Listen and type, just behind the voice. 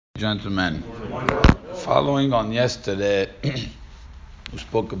Gentlemen, following on yesterday, we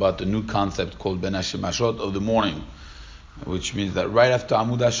spoke about the new concept called Ben Hashemashot of the morning, which means that right after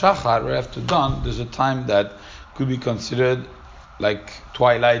Amud HaShachar, right after dawn, there's a time that could be considered like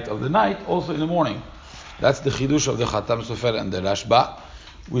twilight of the night, also in the morning. That's the Chidush of the Khatam Sofer and the Rashba.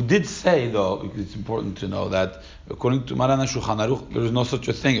 We did say, though, because it's important to know that according to Maran Shulchan Aruch, there is no such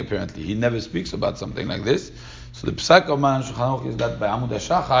a thing apparently. He never speaks about something like this. So the Psak of Maran Shulchan Aruch is that by Amud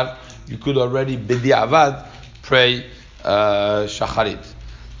HaShachar, you could already b'di'avad pray Shacharit.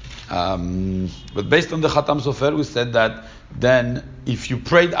 But based on the Khatam Sofer, we said that then if you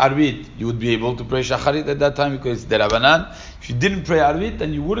prayed Arvit, you would be able to pray Shacharit at that time because it's Derabanan. If you didn't pray Arvit,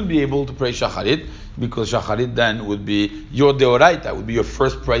 then you wouldn't be able to pray Shacharit because Shacharit then would be your Deoraita, would be your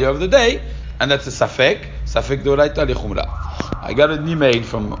first prayer of the day, and that's a Safek Deoraita Lichumra. I got an email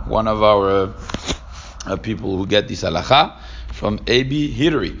from one of our people who get this halacha, from A.B.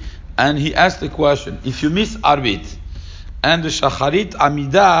 Hirri, and he asked the question, if you miss Arvit, and the Shacharit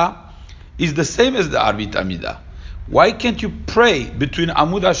Amidah is the same as the Arvit Amidah, why can't you pray between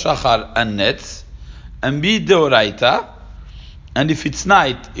Amud HaShachar and Netz and be Deoraita? And if it's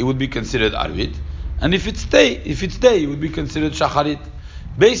night, it would be considered Arvit. And if it's day, it would be considered Shacharit.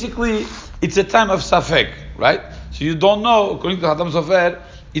 Basically, it's a time of Safek, right? So you don't know, according to Khatam Sofer,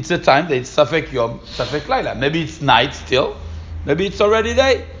 it's a time that it's Safek Yom, Safek Laila. Maybe it's night still, maybe it's already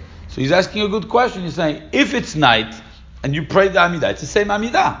day. So he's asking a good question. He's saying, if it's night and you pray the Amidah, it's the same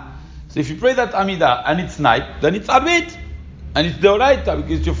Amidah. So if you pray that Amidah and it's night, then it's Arvit. And it's Deoraita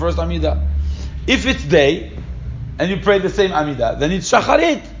because it's your first Amidah. If it's day and you pray the same Amidah, then it's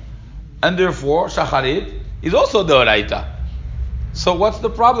Shacharit. And therefore, Shacharit is also Deoraita. So what's the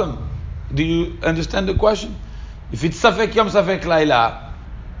problem? Do you understand the question? If it's Safek Yom, Safek Laila,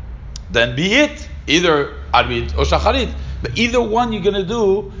 then be it either Arvit or Shacharit. But either one you're going to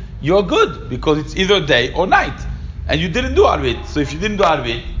do, you're good because it's either day or night. And you didn't do Arvit. So if you didn't do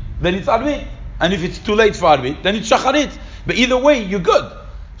Arvit, then it's Arvit. And if it's too late for Arvit, then it's Shacharit. But either way, you're good.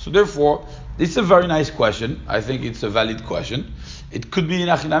 So therefore, it's a very nice question. I think it's a valid question. It could be in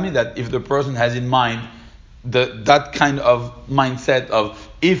Achinami that if the person has in mind that kind of mindset of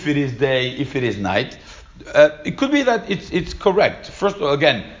if it is day, if it is night, it could be that it's correct. First of all,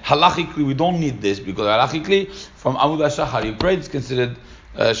 again, halachically, we don't need this because halachically, from Amud HaShachar, you pray, it's considered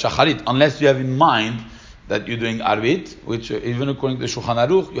Shacharit, unless you have in mind that you're doing Arvit, which even according to Shulchan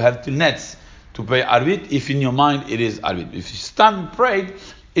Aruch, you have till Netz to pray Arvit, if in your mind it is Arvit. If you stand prayed,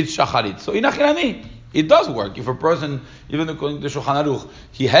 it's Shacharit. So in Achinami, it does work. If a person, even according to Shulchan Aruch,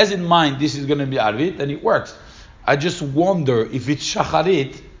 he has in mind this is going to be Arvit, then it works. I just wonder if it's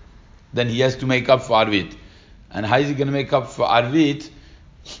Shacharit, then he has to make up for Arvit. And how is he going to make up for Arvit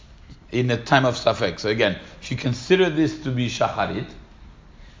in a time of Safek? So again, if you consider this to be Shacharit,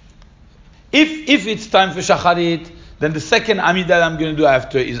 if it's time for Shacharit, then the second Amidah that I'm going to do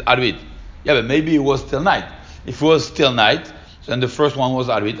after is Arvit. Yeah, but maybe it was still night. If it was still night, then the first one was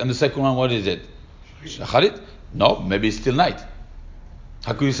Arvit, and the second one, what is it? Shacharit? No, maybe it's still night.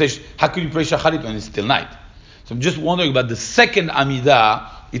 How could you pray Shacharit when it's still night? So I'm just wondering about the second Amidah.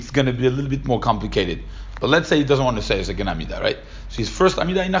 It's going to be a little bit more complicated. But let's say he doesn't want to say a second Amidah, right? So his first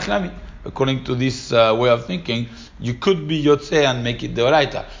Amidah in Achinami. According to this way of thinking, you could be Yotzei and make it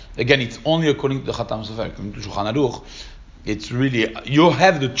Deoraita. Again, it's only according to the Khatam Sofer, according to Shulchan Aruch. It's really, you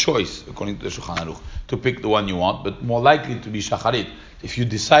have the choice, according to the Shulchan Aruch, to pick the one you want, but more likely to be Shacharit. If you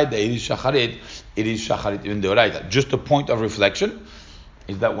decide that it is Shacharit even Deoraita. Just a point of reflection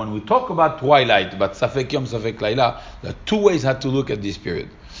is that when we talk about twilight, about Safek Yom, Safek Laila, there are two ways how to look at this period.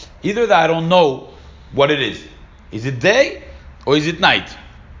 Either that I don't know what it is. Is it day or is it night?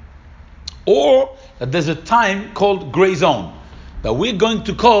 Or that there's a time called gray zone that we're going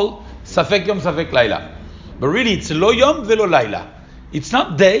to call Safek Yom, Safek Laila. But really it's Lo Yom Velo Laila. It's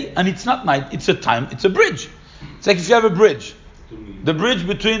not day and it's not night. It's a time, it's a bridge. It's like if you have a bridge. The bridge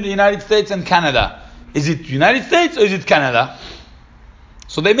between the United States and Canada. Is it United States or is it Canada?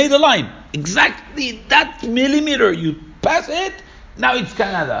 So they made a line. Exactly that millimeter. You pass it, now it's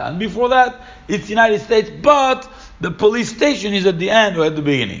Canada. And before that, it's United States, but the police station is at the end or at the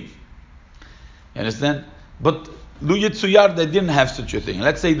beginning. You understand? But Lu Yitzuyar, they didn't have such a thing.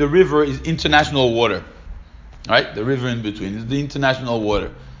 Let's say the river is international water. Right? The river in between is the international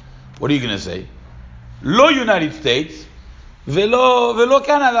water. What are you going to say? Lo United States, velo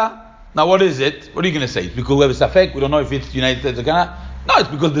Canada. Now what is it? What are you going to say? It's because we have a Safek, we don't know if it's United States or Canada. No, it's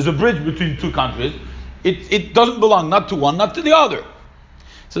because there's a bridge between two countries. It doesn't belong not to one, not to the other.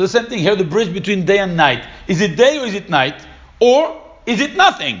 So the same thing here, the bridge between day and night. Is it day or is it night? Or is it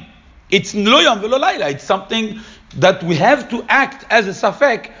nothing? It's Lo Yom Velo Laila. It's something that we have to act as a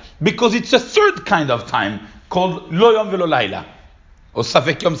Safek because it's a third kind of time called lo yom velo laila, or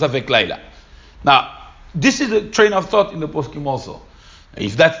safek yom safek laila. Now, this is a train of thought in the poskim also.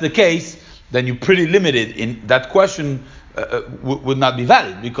 If that's the case, then you're pretty limited in that question. Would not be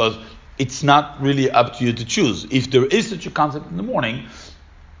valid because it's not really up to you to choose. If there is such a concept in the morning,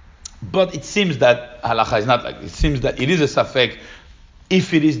 but it seems that halacha is not like this. It seems that it is a safek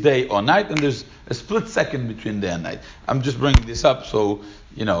if it is day or night, and there's a split second between day and night. I'm just bringing this up so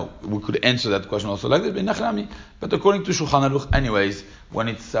we could answer that question also like this. But according to Shulchan Aruch, anyways, when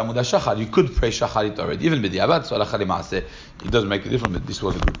it's Amudah Shachar, you could pray Shacharit already, even b'diavad. So halacha l'maaseh, it doesn't make a difference. But this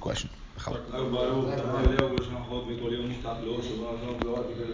was a good question.